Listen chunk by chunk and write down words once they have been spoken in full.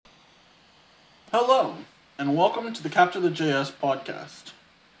Hello, and welcome to the Capture the JS podcast.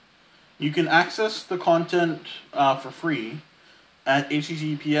 You can access the content for free at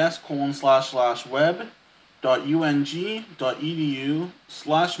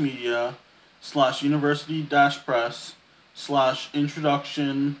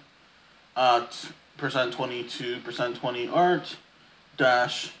 %20 to %20 art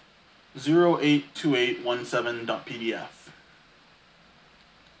dash 082817.pdf.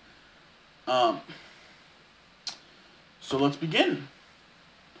 So let's begin.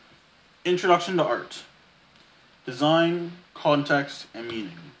 Introduction to art. Design, context, and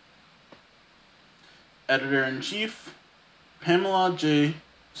meaning. Editor-in-Chief, Pamela J.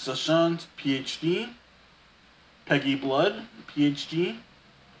 Sachant, Ph.D., Peggy Blood, Ph.D.,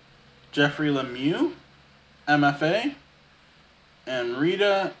 Jeffrey Lemieux, MFA, and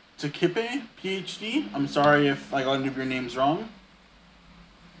Rita Takipe, Ph.D. I'm sorry if I got any of your names wrong.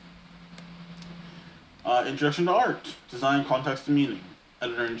 Introduction to art, design, context, and meaning.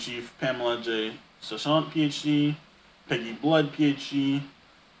 Editor-in-Chief, Pamela J. Sachant, Ph.D., Peggy Blood, Ph.D.,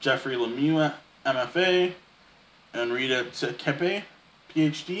 Jeffrey Lemieux, MFA, and Rita Takipe,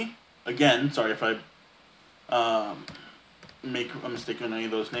 Ph.D. Again, sorry if I make a mistake on any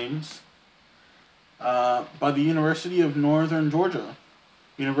of those names. By the University of Northern Georgia,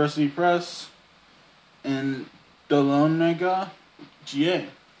 University Press, in Dahlonega, GA.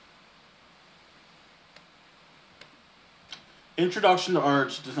 Introduction to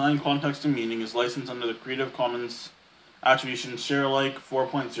Art, Design, Context, and Meaning is licensed under the Creative Commons Attribution Share-alike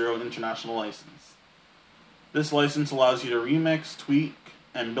 4.0 International License. This license allows you to remix, tweak,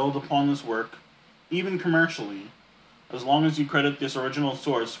 and build upon this work, even commercially, as long as you credit this original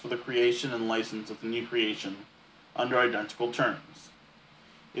source for the creation and license of the new creation under identical terms.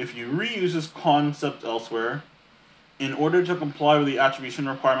 If you reuse this concept elsewhere, in order to comply with the attribution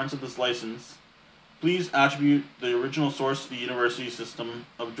requirements of this license, please attribute the original source to the University System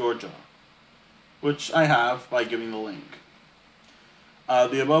of Georgia, which I have by giving the link.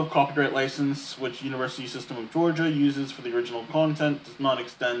 The above copyright license, which University System of Georgia uses for the original content, does not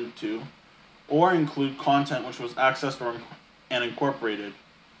extend to or include content which was accessed and incorporated,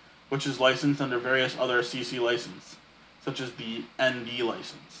 which is licensed under various other CC licenses, such as the ND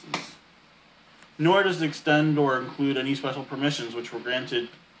licenses. Nor does it extend or include any special permissions which were granted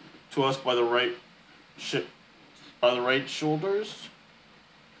to us by the right shoulders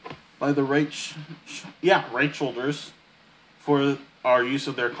for our use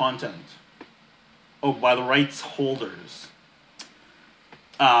of their content. By the rights holders.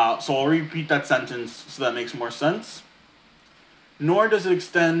 So I'll repeat that sentence so that makes more sense. Nor does it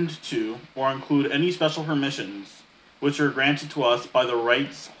extend to or include any special permissions which are granted to us by the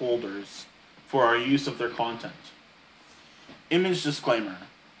rights holders for our use of their content. Image disclaimer.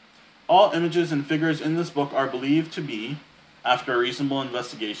 All images and figures in this book are believed to be, after a reasonable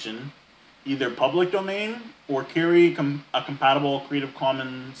investigation, either public domain or carry a compatible Creative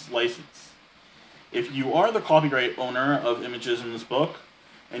Commons license. If you are the copyright owner of images in this book,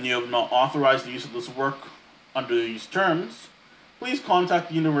 and you have not authorized the use of this work under these terms, please contact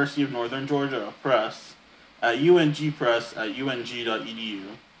the University of Northern Georgia Press at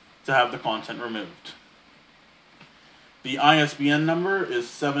ungpress@ung.edu to have the content removed. The ISBN number is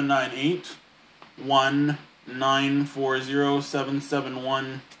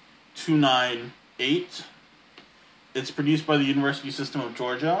 798-1940-771-298. It's produced by the University System of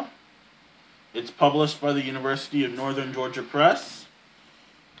Georgia. It's published by the University of Northern Georgia Press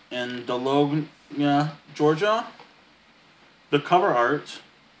in Dahlonega, Georgia. The cover art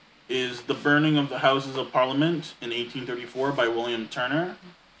is The Burning of the Houses of Parliament in 1834 by William Turner.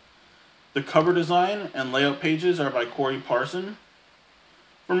 The cover design and layout pages are by Corey Parson.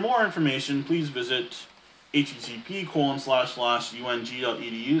 For more information, please visit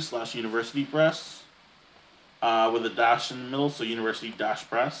http://ung.edu/universitypress with a dash in the middle, so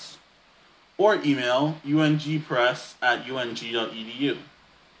university-press, or email ungpress@ung.edu.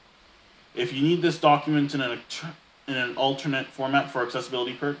 If you need this document in an alternate format for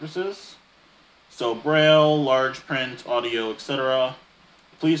accessibility purposes, so Braille, large print, audio, etc.,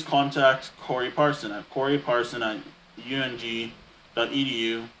 please contact Corey Parson at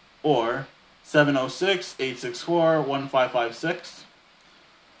coreyparson@ung.edu or 706-864-1556.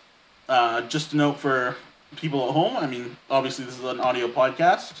 Just a note for people at home, obviously this is an audio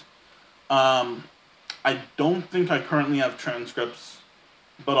podcast. I don't think I currently have transcripts,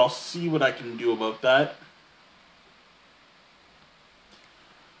 but I'll see what I can do about that.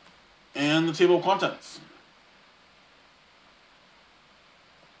 And the table of contents.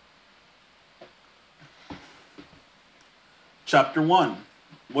 Chapter 1.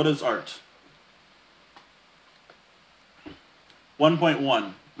 What is art?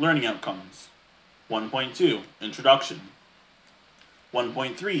 1.1 Learning Outcomes. 1.2 Introduction.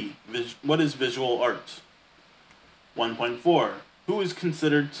 1.3 What is visual art? 1.4 Who is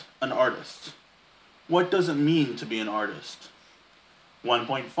considered an artist? What does it mean to be an artist?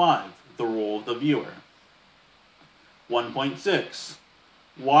 1.5 The role of the viewer. 1.6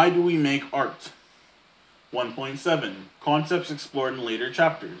 Why do we make art? 1.7 Concepts explored in later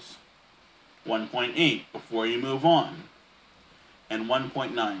chapters. 1.8 Before you move on. And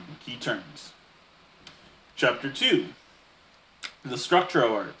 1.9 Key terms. Chapter 2 The structure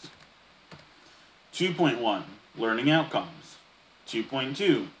of art. 2.1 Learning outcomes.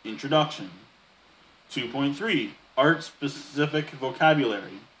 2.2 Introduction. 2.3 Art-specific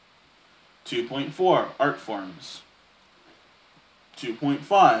vocabulary. 2.4 Art forms.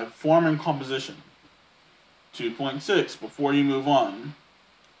 2.5 Form and composition. 2.6 Before you move on.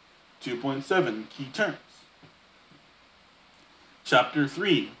 2.7 Key terms. Chapter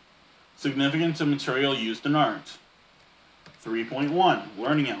 3 Significance of material used in art. 3.1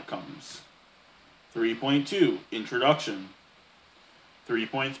 Learning outcomes. 3.2 Introduction.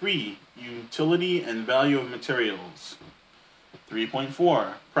 3.3 Utility and value of materials.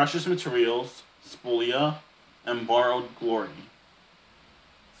 3.4 Precious materials, spolia, and borrowed glory.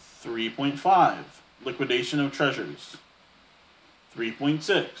 3.5 Liquidation of treasures.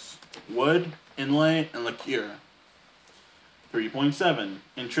 3.6 Wood, inlay, and lacquer. 3.7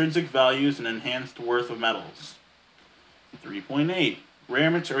 Intrinsic values and enhanced worth of metals. 3.8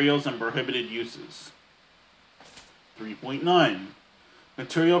 Rare materials and prohibited uses. 3.9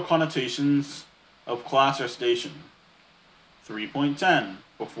 Material connotations of class or station. 3.10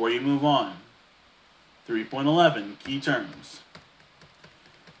 Before you move on. 3.11 Key terms.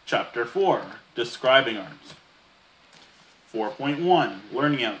 Chapter 4 Describing art. 4.1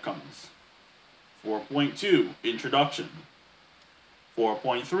 Learning outcomes. 4.2 Introduction.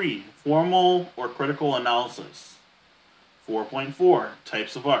 4.3 Formal or critical analysis. 4.4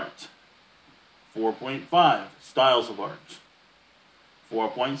 Types of art. 4.5 Styles of art.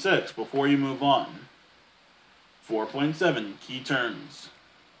 4.6 Before you move on. 4.7 Key terms.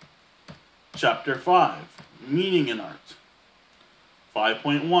 Chapter 5 Meaning in art.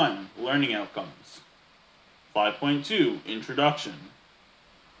 5.1 Learning outcomes. 5.2 Introduction.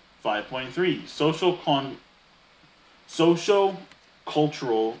 5.3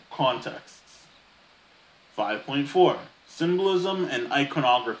 Socio-cultural contexts. 5.4 Symbolism and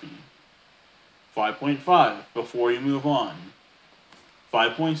iconography. 5.5 Before you move on.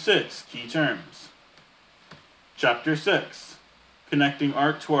 5.6 Key terms. Chapter 6 Connecting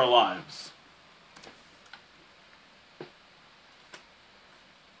art to our lives.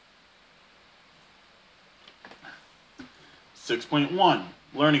 6.1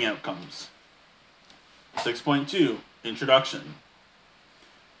 Learning outcomes. 6.2 Introduction.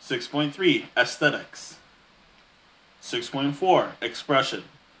 6.3 Aesthetics. 6.4 Expression.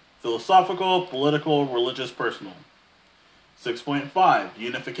 Philosophical, political, religious, personal. 6.5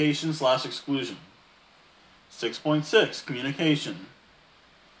 Unification/exclusion. 6.6 Communication.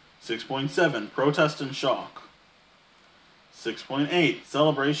 6.7 Protest and shock. 6.8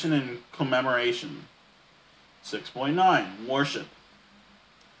 Celebration and commemoration. 6.9 Worship.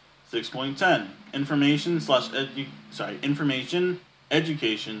 6.10 Information,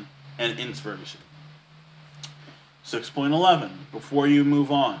 education, and inspiration. 6.11 Before you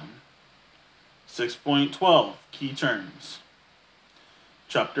move on. 6.12 Key terms.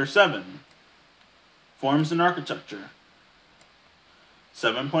 Chapter 7 Forms and architecture.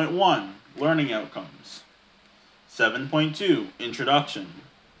 7.1 Learning outcomes. 7.2 Introduction.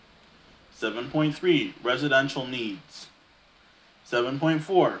 7.3 Residential needs.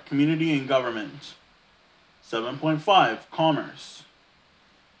 7.4 Community and government. 7.5 Commerce.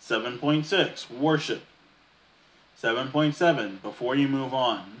 7.6 Worship. 7.7 Before you move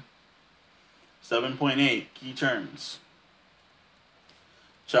on. 7.8 Key terms.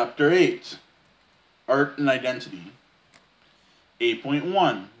 Chapter 8 Art and identity.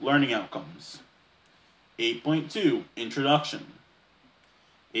 8.1 Learning outcomes. 8.2 Introduction.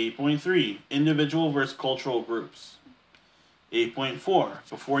 8.3 Individual versus cultural groups. 8.4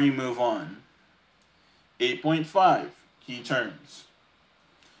 Before you move on. 8.5 Key terms.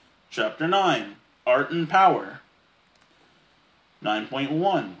 Chapter 9 Art and power.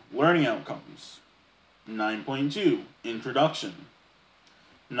 9.1 Learning outcomes. 9.2 Introduction.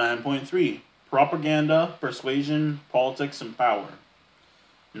 9.3 Propaganda, persuasion, politics, and power.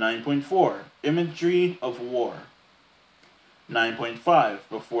 9.4 Imagery of war. 9.5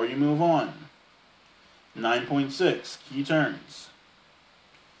 Before you move on. 9.6 Key terms.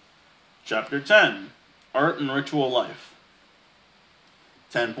 Chapter 10 Art and ritual life.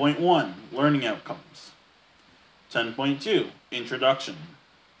 10.1 Learning Outcomes. 10.2 Introduction.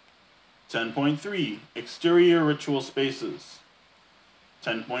 10.3 Exterior Ritual Spaces.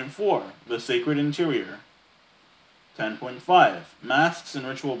 10.4 The Sacred Interior. 10.5 Masks and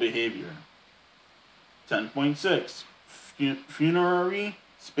Ritual Behavior. 10.6 Funerary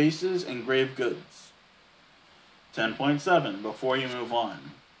Spaces and Grave Goods. 10.7 Before You Move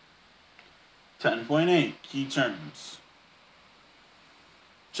On. 10.8 Key Terms.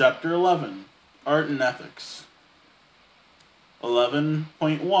 Chapter 11 Art and Ethics.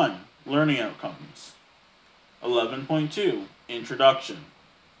 11.1 Learning Outcomes. 11.2 Introduction.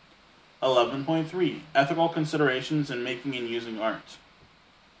 11.3 Ethical Considerations in Making and Using Art.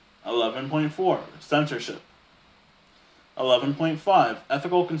 11.4 Censorship. 11.5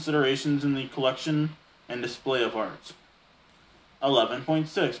 Ethical Considerations in the Collection and Display of Art.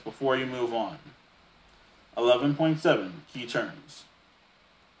 11.6 Before You Move On. 11.7 Key Terms.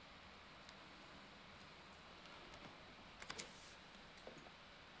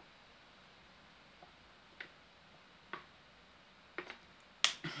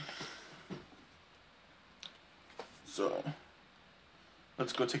 So,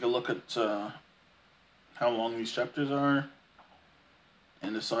 let's go take a look at how long these chapters are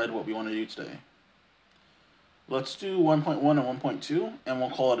and decide what we want to do today. Let's do 1.1 and 1.2 and we'll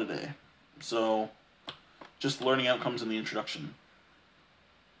call it a day. So, just learning outcomes in the introduction.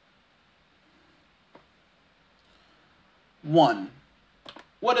 1.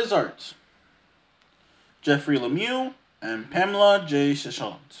 What is art? Jeffrey Lemieux and Pamela J.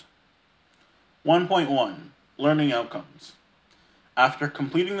 Chechant. 1.1 Learning Outcomes. After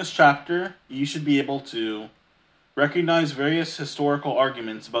completing this chapter, you should be able to recognize various historical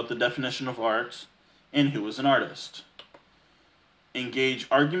arguments about the definition of art and who is an artist. Engage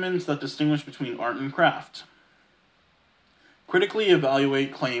arguments that distinguish between art and craft. Critically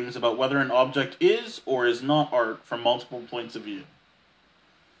evaluate claims about whether an object is or is not art from multiple points of view.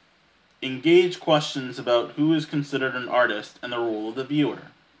 Engage questions about who is considered an artist and the role of the viewer.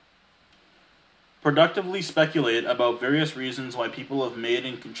 Productively speculate about various reasons why people have made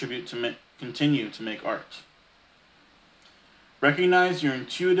and continue to make art. Recognize your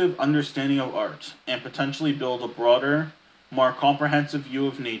intuitive understanding of art and potentially build a broader, more comprehensive view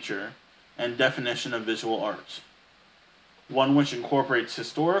of nature and definition of visual art. One which incorporates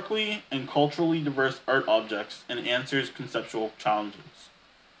historically and culturally diverse art objects and answers conceptual challenges.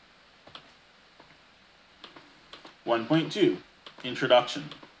 1.2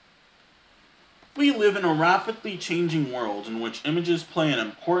 Introduction. We live in a rapidly changing world in which images play an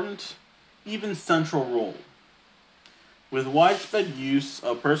important, even central role. With widespread use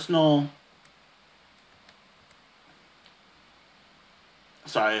of personal...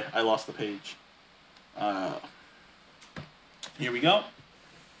 Sorry, I lost the page. Here we go.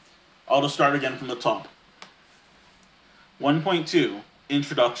 I'll just start again from the top. 1.2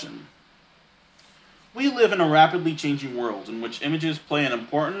 Introduction. We live in a rapidly changing world in which images play an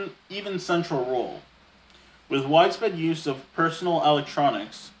important, even central role. With widespread use of personal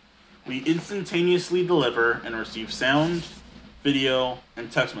electronics, we instantaneously deliver and receive sound, video, and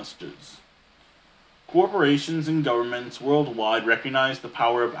text messages. Corporations and governments worldwide recognize the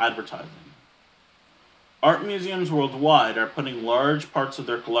power of advertising. Art museums worldwide are putting large parts of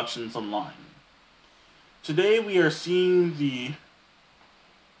their collections online. Today we are seeing the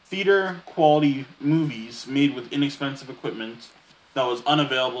theater-quality movies made with inexpensive equipment that was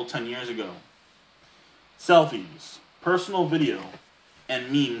unavailable 10 years ago. Selfies, personal video,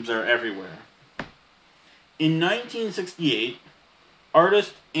 and memes are everywhere. In 1968,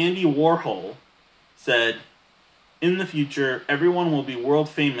 artist Andy Warhol said, "In the future, everyone will be world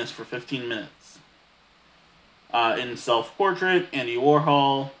famous for 15 minutes. In self-portrait, Andy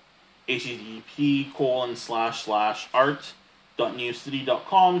Warhol,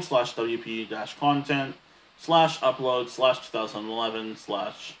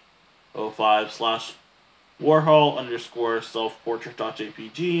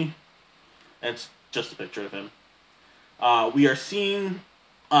 It's just a picture of him. We are seeing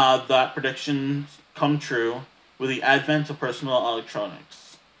that predictions come true with the advent of personal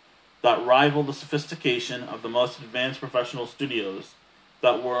electronics that rival the sophistication of the most advanced professional studios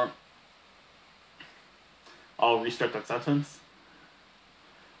that were... I'll restart that sentence.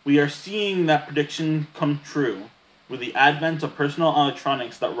 We are seeing that prediction come true with the advent of personal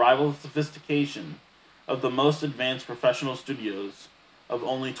electronics that rival the sophistication of the most advanced professional studios of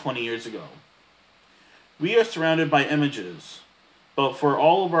only 20 years ago. We are surrounded by images, but for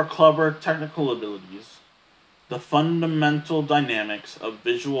all of our clever technical abilities, the fundamental dynamics of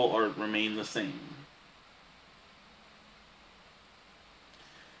visual art remain the same.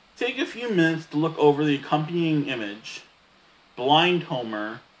 Take a few minutes to look over the accompanying image, Blind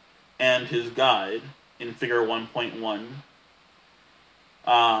Homer and his guide in figure 1.1.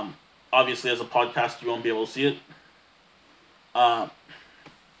 Obviously, as a podcast, you won't be able to see it.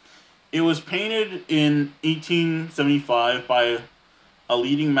 It was painted in 1875 by a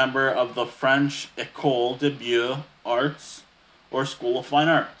leading member of the French École des Beaux-Arts, or School of Fine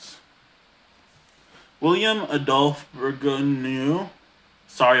Arts. William Adolphe Bourgogne,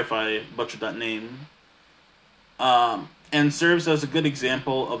 sorry if I butchered that name, and serves as a good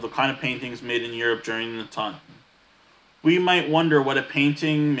example of the kind of paintings made in Europe during the time. We might wonder what a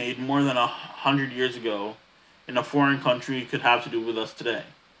painting made more than 100 years ago in a foreign country could have to do with us today.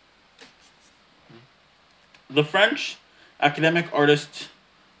 The French academic artist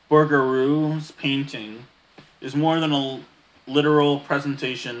Bouguereau's painting is more than a literal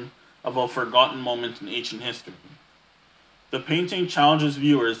presentation of a forgotten moment in ancient history. The painting challenges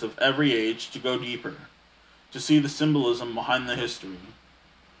viewers of every age to go deeper, to see the symbolism behind the history.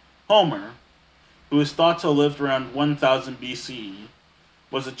 Homer, who is thought to have lived around 1000 BCE,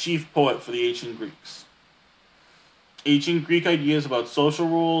 was a chief poet for the ancient Greeks. Ancient Greek ideas about social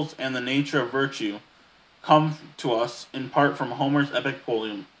rules and the nature of virtue come to us in part from Homer's epic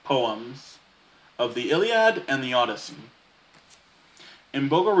poems of the Iliad and the Odyssey. In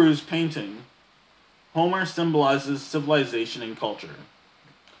Bouguereau's painting, Homer symbolizes civilization and culture.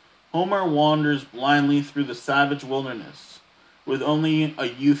 Homer wanders blindly through the savage wilderness, with only a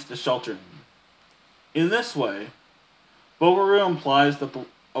youth to shelter him. In this way, Bouguereau implies that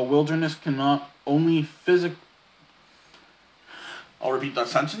a wilderness cannot only physically... I'll repeat that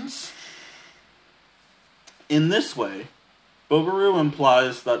sentence. In this way, Bouguereau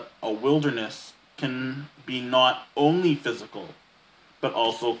implies that a wilderness can be not only physical, but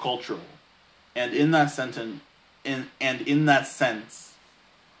also cultural. And in that sense,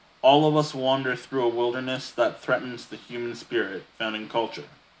 all of us wander through a wilderness that threatens the human spirit found in culture.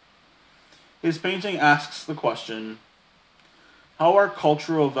 His painting asks the question, how are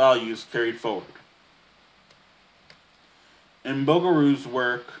cultural values carried forward? In Bouguereau's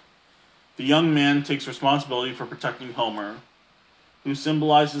work, the young man takes responsibility for protecting Homer, who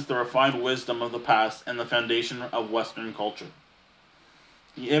symbolizes the refined wisdom of the past and the foundation of Western culture.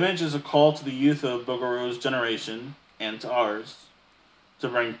 The image is a call to the youth of Bouguereau's generation, and to ours, to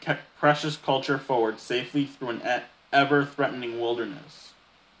bring precious culture forward safely through an ever-threatening wilderness.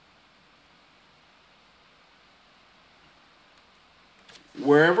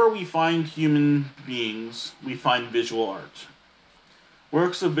 Wherever we find human beings, we find visual art.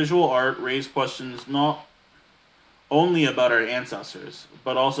 Works of visual art raise questions not only about our ancestors,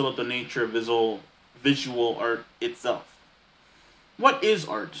 but also about the nature of visual art itself. What is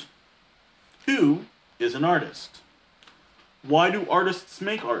art? Who is an artist? Why do artists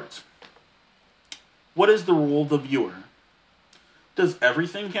make art? What is the role of the viewer? Does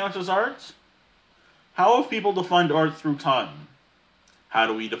everything count as art? How have people defined art through time? How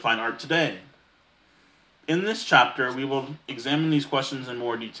do we define art today? In this chapter, we will examine these questions in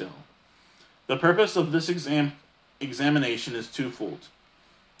more detail. The purpose of this examination is twofold: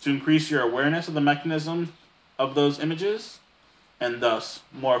 to increase your awareness of the mechanism of those images, and thus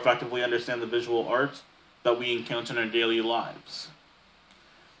more effectively understand the visual art that we encounter in our daily lives.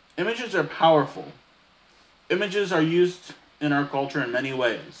 Images are powerful. Images are used in our culture in many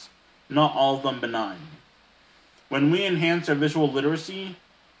ways, not all of them benign. When we enhance our visual literacy,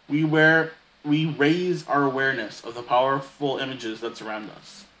 we raise our awareness of the powerful images that surround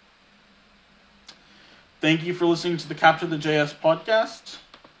us. Thank you for listening to the Capture the JS podcast.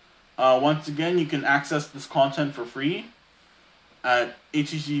 Once again, you can access this content for free at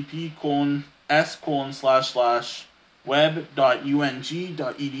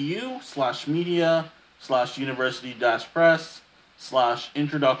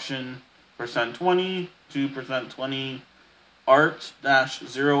to %20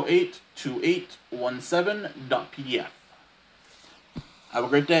 art-082817.pdf. Have a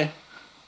great day.